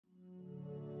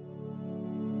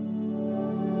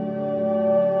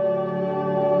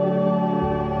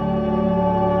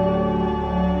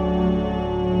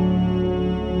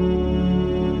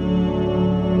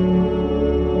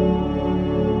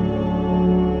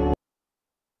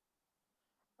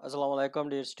Assalamu alaikum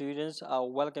dear students.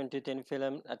 Welcome to Thin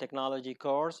Film Technology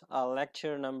course,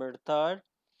 lecture number 3rd.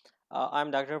 I'm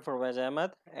Dr. Pervaiz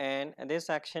Ahmad, and in this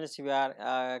section we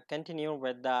are continuing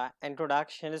with the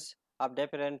introductions of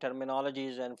different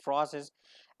terminologies and process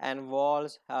and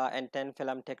walls and thin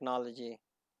film technology.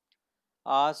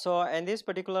 So in these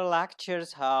particular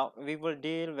lectures, we will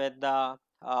deal with the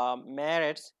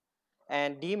merits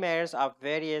and demerits of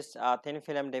various thin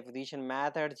film deposition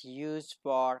methods used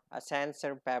for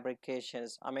sensor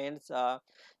fabrications.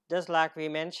 Just like we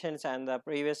mentioned in the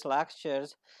previous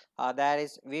lectures, that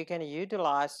is, we can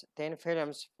utilize thin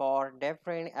films for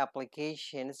different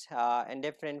applications in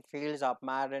different fields of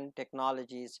modern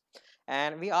technologies.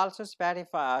 And we also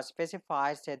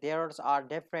specifies that there are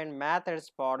different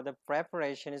methods for the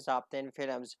preparations of thin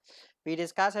films. We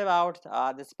discuss about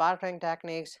the sparkling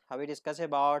techniques. We discuss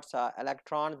about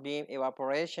electron beam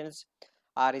evaporations,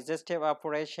 resistive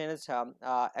evaporations,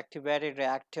 activated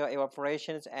reactor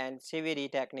evaporations, and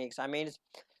CVD techniques.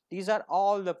 These are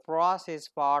all the process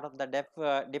part of the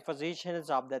depositions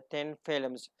of the thin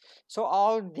films. So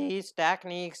all these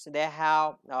techniques, they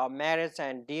have merits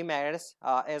and demerits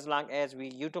as long as we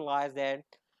utilize them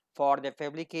for the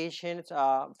fabrications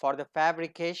of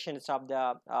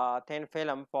the thin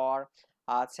film for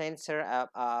sensor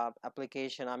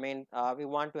application. We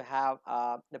want to have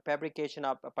the fabrication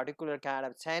of a particular kind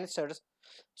of sensors,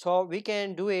 so we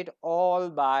can do it all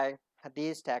by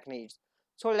these techniques.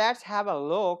 So let's have a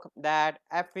look that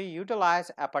if we utilize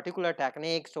a particular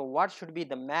technique, so what should be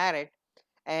the merit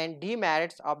and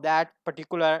demerits of that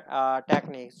particular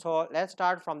technique. So let's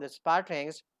start from the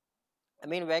sputterings.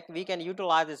 We can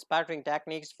utilize the sputtering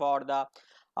techniques for the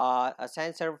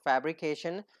sensor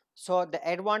fabrication. So the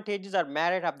advantages or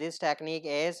merit of this technique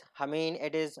is,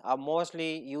 it is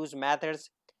mostly used methods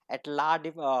at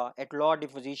low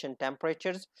deposition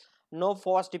temperatures, no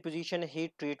forced deposition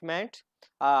heat treatment.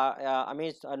 No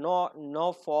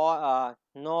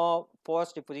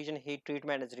forced deposition heat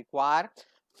treatment is required.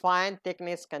 Fine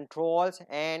thickness controls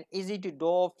and easy to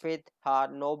dope with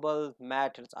noble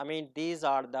metals. These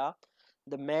are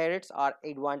the merits or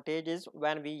advantages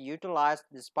when we utilize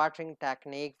the sputtering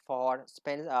technique for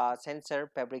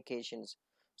sensor fabrications.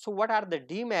 So what are the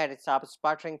demerits of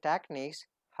sputtering techniques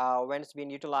when it's been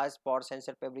utilized for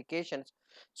sensor fabrications?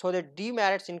 So the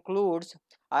demerits includes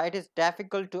it is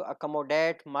difficult to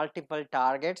accommodate multiple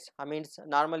targets.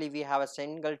 Normally we have a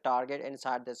single target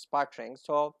inside the sputtering.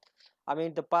 So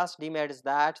the first demerit is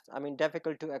that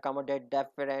difficult to accommodate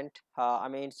different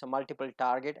so multiple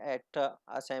target at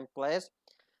a same place.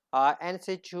 In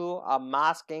situ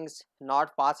maskings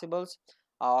not possible.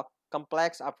 uh,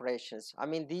 Complex operations.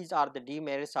 These are the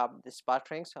demerits of the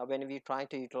sputterings when we trying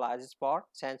to utilize this for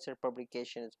sensor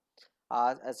fabrications,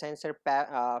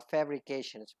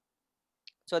 fabrications.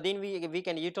 So then we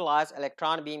can utilize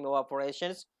electron beam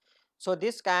evaporations. So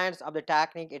this kinds of the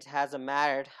technique, it has a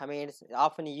merit. It's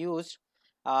often used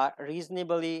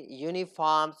reasonably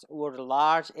uniform over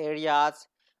large areas,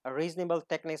 reasonable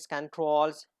thickness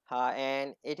controls,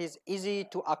 and it is easy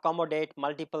to accommodate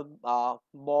multiple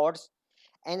boards.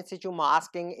 In situ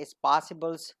masking is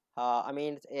possible.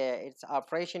 Its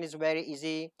operation is very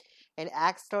easy and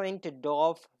excellent to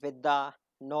dope with the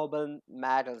noble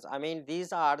metals.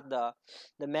 These are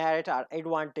the merit or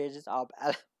advantages of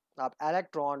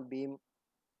electron beam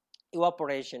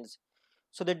evaporations.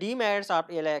 So the demerits of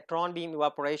electron beam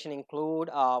evaporation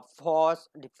include forced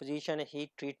deposition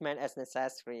heat treatment as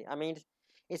necessary.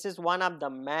 This is one of the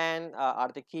main or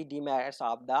the key demerits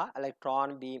of the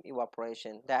electron beam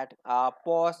evaporation, that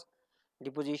post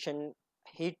deposition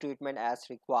heat treatment as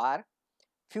required.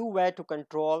 Few way to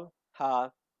control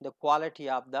the quality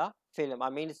of the film.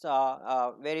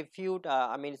 Very few.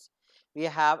 We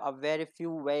have a very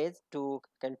few ways to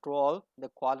control the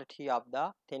quality of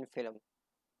the thin film.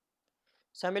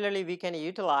 Similarly, we can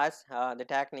utilize the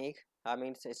technique.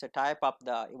 It's a type of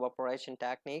the evaporation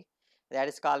technique that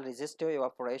is called resistive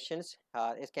evaporations.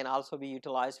 It can also be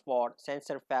utilized for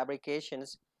sensor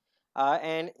fabrications,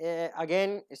 and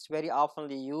again, it's very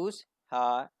oftenly used.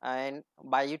 And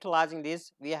by utilizing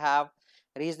this, we have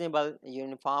reasonable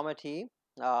uniformity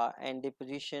and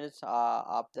depositions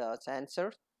of the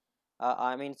sensors.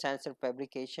 Sensor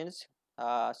fabrications.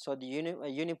 So the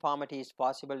uniformity is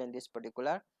possible in this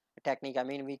particular technique.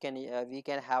 We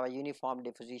can have a uniform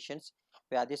depositions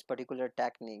via this particular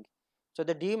technique. So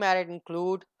the demerit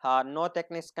include no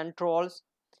thickness controls,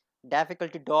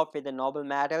 difficult to dope with the noble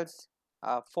metals,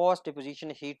 forced deposition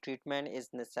heat treatment is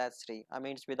necessary.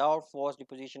 Without forced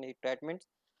deposition heat treatment,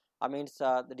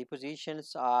 the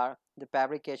depositions are the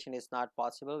fabrication is not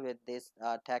possible with these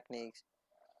techniques.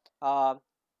 uh,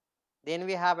 then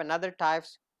we have another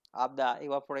types of the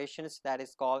evaporations, that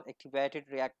is called activated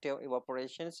reactive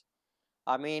evaporations.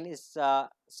 I mean, it's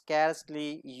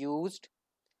scarcely used,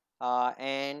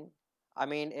 and I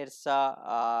mean it's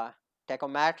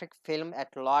tachometric film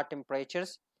at low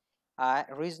temperatures,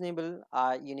 reasonable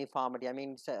uniformity. I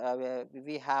mean,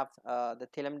 we have the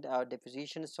film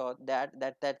deposition, so that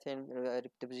film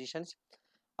depositions,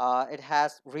 it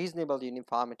has reasonable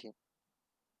uniformity.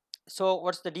 So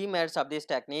what's the demerits of this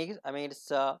technique? I mean,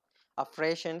 it's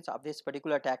operations of this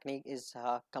particular technique is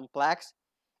complex,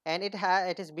 and it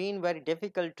has been very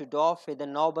difficult to dope with the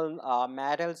noble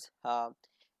metals,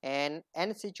 and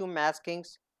in situ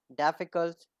maskings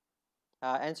difficult.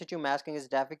 In situ masking is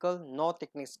difficult, no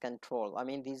techniques control. I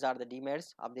mean, these are the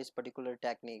demerits of this particular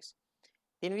techniques.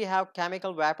 Then we have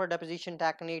chemical vapor deposition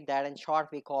technique, that in short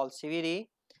we call CVD.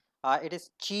 It is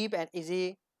cheap and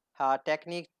easy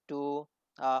technique to,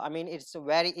 I mean, it's a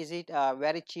very easy,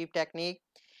 very cheap technique,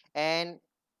 and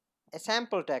a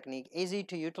sample technique, easy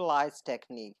to utilize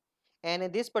technique. And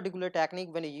in this particular technique,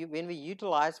 when we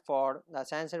utilize for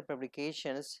sensor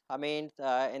fabrications, I mean,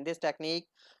 in this technique,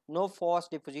 no forced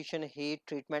deposition heat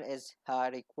treatment is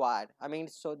required. I mean,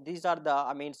 so these are the,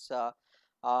 I mean,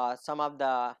 some of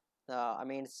the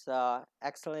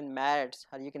excellent merits,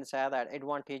 or you can say that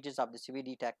advantages of the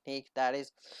CVD technique. That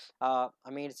is, I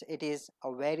mean, it is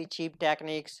a very cheap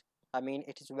techniques. I mean,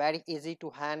 it is very easy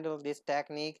to handle this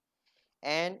technique,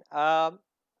 and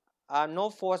no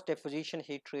forced deposition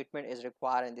heat treatment is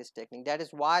required in this technique. That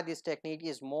is why this technique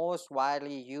is most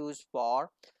widely used for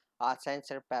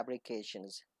sensor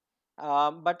fabrications.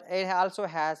 But it also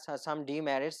has some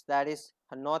demerits, that is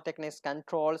no thickness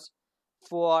controls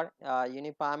for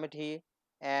uniformity,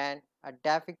 and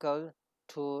difficult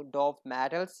to dope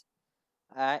metals,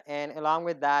 and along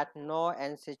with that, no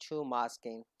in situ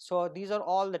masking. So these are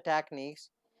all the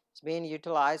techniques being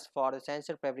utilized for the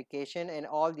sensor fabrication, and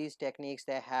all these techniques,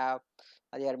 they have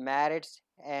their merits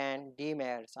and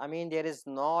demerits. I mean, there is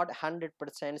not 100%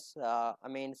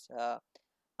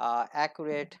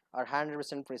 accurate or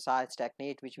 100% precise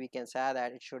technique which we can say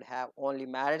that it should have only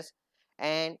merits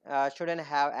and shouldn't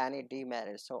have any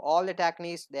demerits. So all the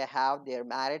techniques, they have their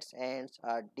merits and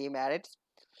demerits.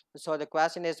 So the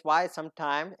question is, why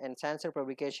sometime in sensor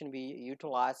fabrication we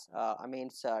utilize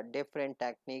different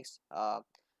techniques.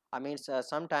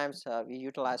 Sometimes we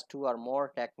utilize two or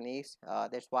more techniques.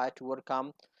 That's why, to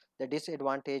overcome the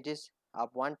disadvantages of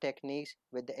one technique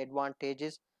with the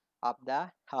advantages of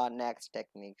the next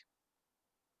technique.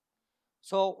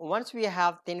 So once we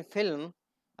have thin film,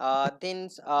 then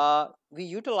we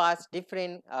utilize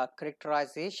different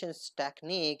characterizations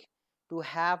technique to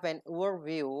have an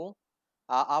overview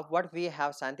of what we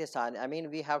have synthesized. I mean,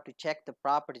 we have to check the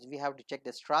properties, we have to check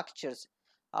the structures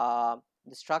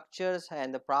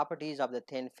and the properties of the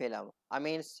thin film. I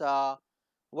mean,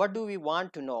 what do we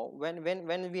want to know when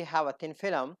we have a thin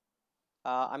film?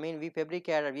 I mean, we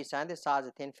fabricate or we synthesize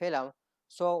a thin film.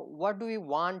 So what do we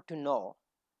want to know,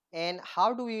 and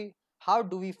how do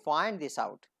we find this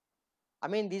out? I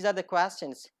mean, these are the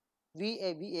questions.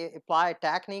 We apply a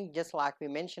technique just like we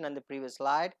mentioned on the previous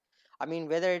slide. I mean,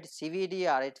 whether it's CVD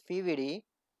or it's PVD,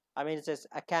 I mean, it's just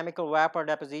a chemical vapor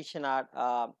deposition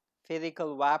or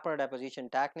physical vapor deposition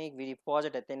technique. We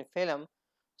deposit a thin film.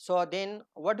 So then,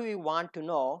 what do we want to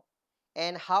know,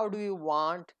 and how do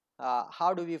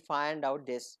we find out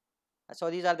this? So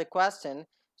these are the questions.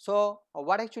 So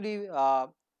what actually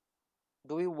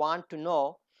do we want to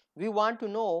know? We want to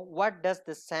know, what does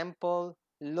the sample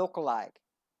look like?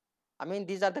 I mean,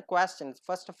 these are the questions.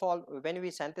 First of all, when we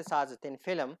synthesize a thin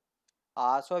film,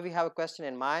 so we have a question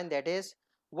in mind, that is,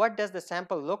 what does the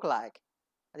sample look like?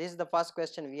 This is the first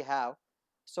question we have.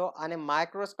 So on a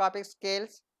microscopic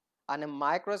scales, on a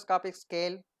microscopic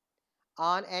scale,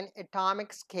 on an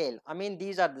atomic scale, I mean,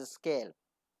 these are the scale.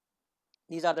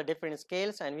 These are the different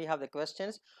scales, and we have the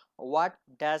questions. What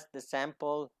does the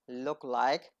sample look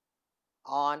like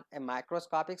on a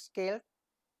microscopic scale,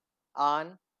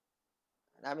 on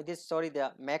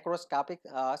the macroscopic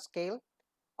scale,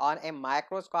 on a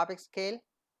microscopic scale,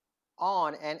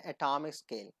 on an atomic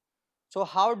scale? So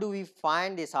how do we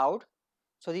find this out?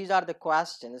 So these are the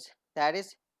questions. That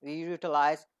is, we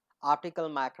utilize optical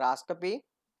microscopy,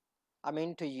 I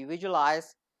mean, to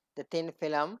visualize the thin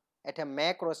film at a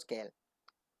macro scale.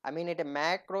 I mean, at a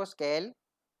macro scale,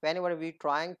 whenever we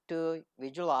trying to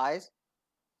visualize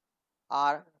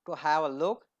or to have a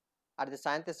look at the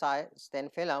synthesized thin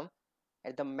film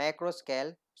at the macro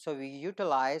scale, so we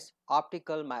utilize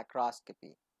optical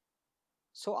microscopy.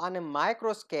 So on a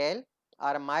micro scale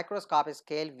or a microscopic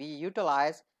scale, we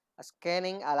utilize a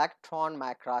scanning electron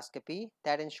microscopy,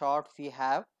 that in short we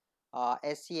have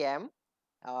SEM.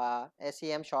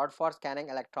 SEM short for scanning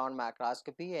electron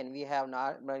microscopy, and we have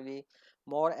normally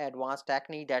more advanced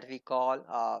technique that we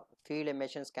call field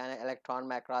emission scanning electron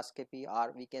microscopy,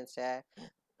 or we can say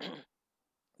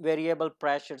variable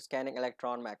pressure scanning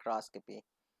electron microscopy.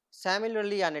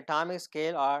 Similarly, on atomic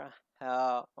scale or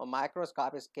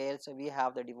microscopic scales, we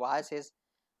have the devices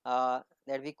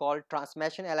that we call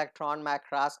transmission electron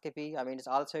microscopy. I mean, it's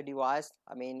also a device,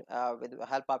 with the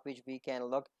help of which we can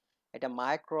look at a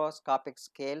microscopic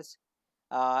scales,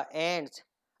 and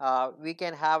we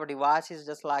can have devices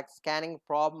just like scanning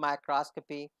probe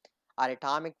microscopy or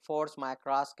atomic force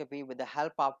microscopy, with the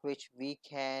help of which we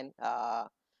can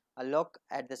look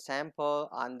at the sample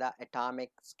on the atomic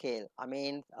scale.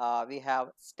 We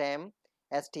have STEM,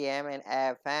 STM, and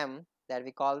AFM that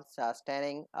we call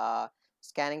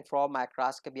scanning probe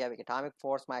microscopy, atomic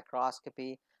force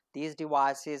microscopy. These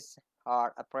devices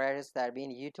are apparatus that are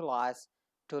being utilized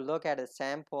to look at a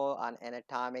sample on an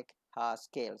atomic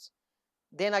scales.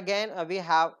 Then again, we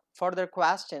have further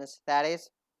questions, that is,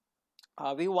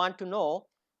 we want to know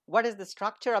what is the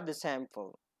structure of the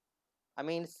sample.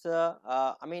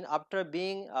 After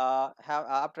being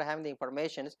after having the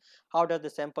information, how does the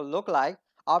sample look like?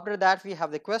 After that, we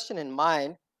have the question in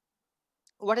mind: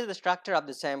 what is the structure of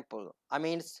the sample?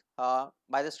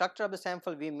 By the structure of the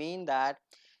sample, we mean that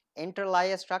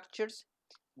interlayer structures,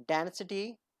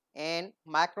 density, and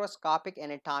microscopic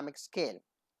and atomic scale.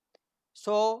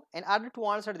 So, in order to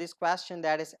answer this question,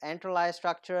 that is interlayer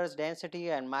structures,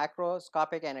 density, and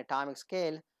microscopic and atomic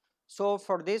scale, so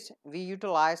for this we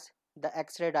utilize the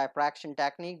X-ray diffraction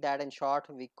technique, that in short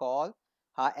we call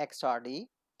XRD.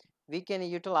 We can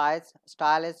utilize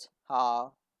stylus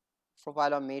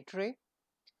profilometry.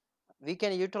 We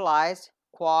can utilize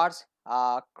quartz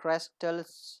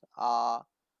crystals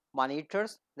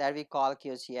monitors that we call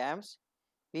QCMs.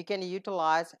 We can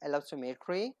utilize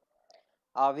ellipsometry.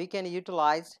 We can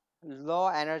utilize low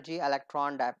energy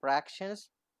electron diffractions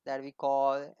that we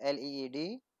call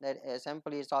LEED, that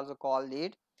simply is also called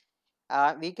lead.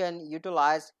 We can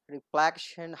utilize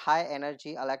reflection high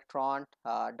energy electron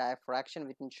diffraction,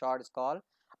 which in short is called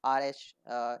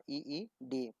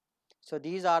RHEED. So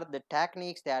these are the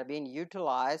techniques that are being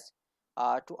utilized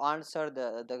to answer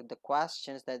the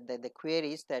questions, that the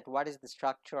queries, that what is the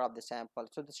structure of the sample.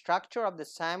 So the structure of the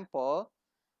sample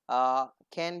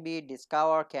can be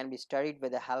discovered, can be studied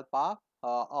with the help of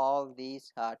all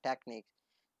these techniques.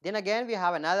 Then again, we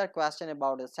have another question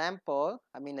about the sample,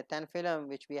 the thin film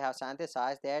which we have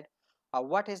synthesized, that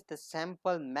what is the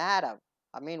sample made of?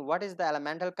 What is the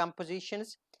elemental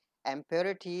compositions,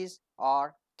 impurities,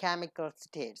 or chemical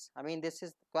states? This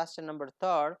is question number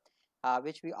 3,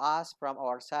 which we ask from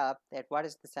ourselves, that what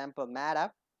is the sample made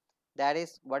of? That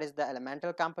is, what is the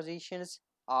elemental compositions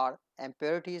or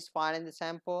impurities found in the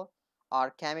sample,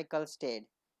 or chemical state?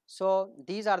 So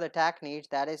these are the techniques,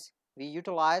 that is, we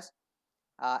utilize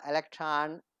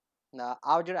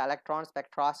outer electron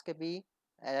spectroscopy,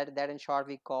 that in short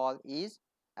we call is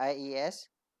IES.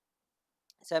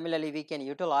 Similarly, we can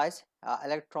utilize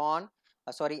energy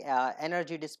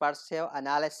dispersive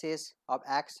analysis of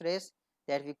X-rays,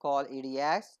 that we call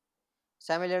EDX.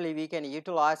 Similarly, we can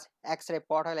utilize X-ray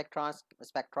photoelectron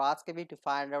spectroscopy to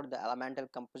find out the elemental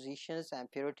compositions,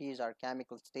 impurities, or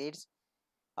chemical states.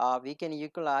 We can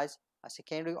utilize a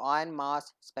secondary ion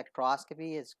mass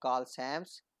spectroscopy, is called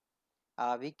SAMS.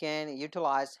 We can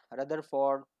utilize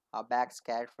Rutherford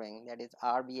backscattering, that is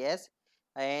RBS.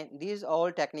 And these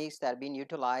all techniques that are being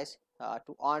utilized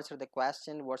to answer the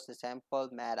question, what's the sample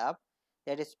made of?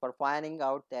 That is, for finding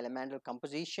out the elemental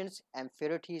compositions,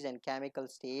 impurities, and chemical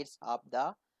states of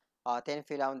the thin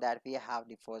film that we have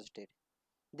deposited.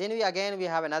 Then we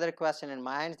have another question in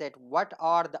mind, that what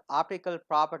are the optical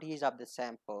properties of the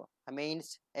sample?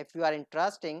 If you are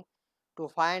interested to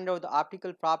find out the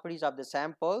optical properties of the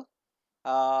sample,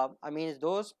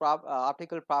 those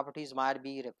optical properties might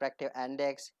be refractive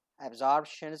index,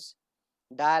 absorptions,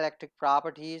 dielectric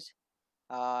properties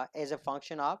as a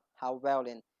function of how well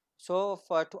in. So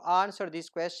to answer this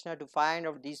question, to find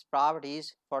out these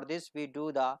properties, for this we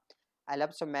do the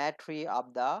ellipsometry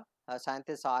of the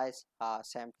synthesized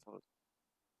sample.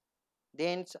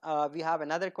 Then we have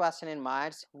another question in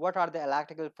mind, what are the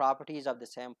electrical properties of the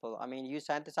sample? You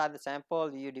synthesize the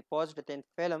sample, you deposit it in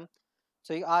film.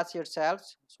 So you ask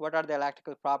yourselves, what are the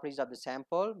electrical properties of the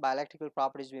sample? By electrical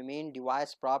properties, we mean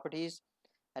device properties,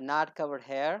 and not covered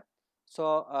here.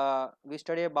 So we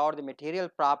study about the material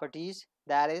properties,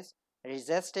 that is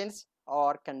resistance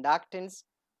or conductance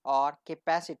or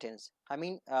capacitance.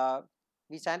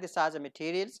 We synthesize the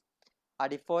materials,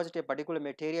 deposit a particular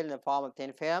material in the form of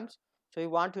thin films. So you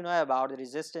want to know about the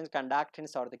resistance,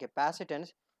 conductance, or the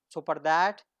capacitance. So for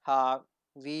that,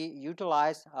 we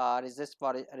utilize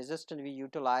resistance. We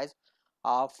utilize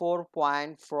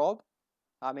 4-point probe.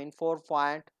 I mean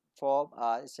 4-point probe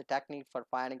is a technique for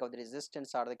finding of the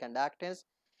resistance or the conductance,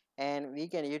 and we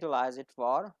can utilize it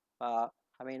for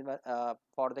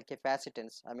for the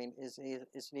capacitance. I mean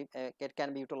it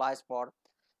can be utilized for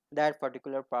that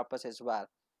particular purpose as well.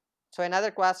 So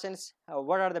another question is,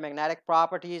 what are the magnetic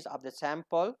properties of the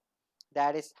sample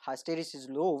that is hysteresis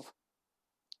lobe?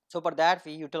 So for that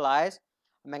we utilize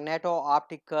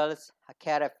magneto-optical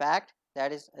Kerr effect,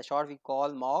 that is a short we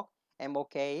call MOK,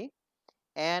 MOKE,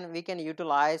 and we can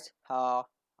utilize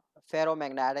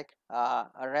ferromagnetic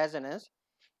resonance,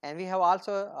 and we have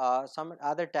also some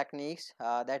other techniques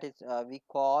that is we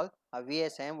call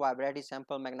VSM, vibrating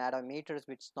sample magnetometers,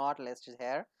 which is not listed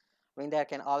here. I mean that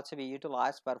can also be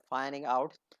utilized for finding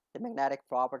out the magnetic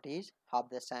properties of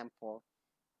the sample.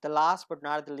 The last but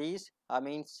not the least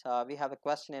we have a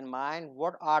question in mind: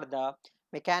 what are the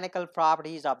mechanical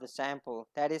properties of the sample?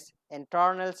 That is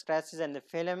internal stresses in the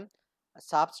film,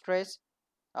 substrates,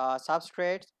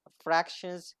 substrates,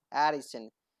 fractions, addition.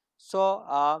 So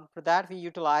for that we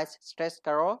utilize stress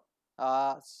curve,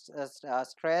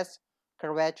 stress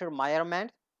curvature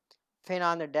measurement,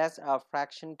 Fernandez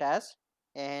fraction test,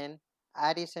 and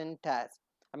addition test.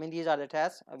 I mean these are the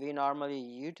tests we normally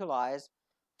utilize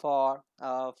for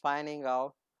finding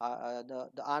out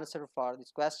the answer for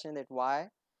this question, that why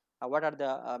what are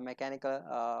the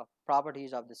mechanical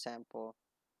properties of the sample.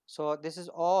 So this is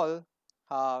all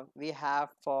we have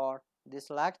for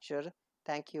this lecture.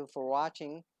 Thank you for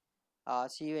watching.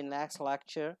 See you in next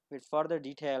lecture with further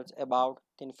details about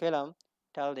thin film.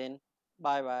 Till then,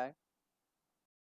 bye bye.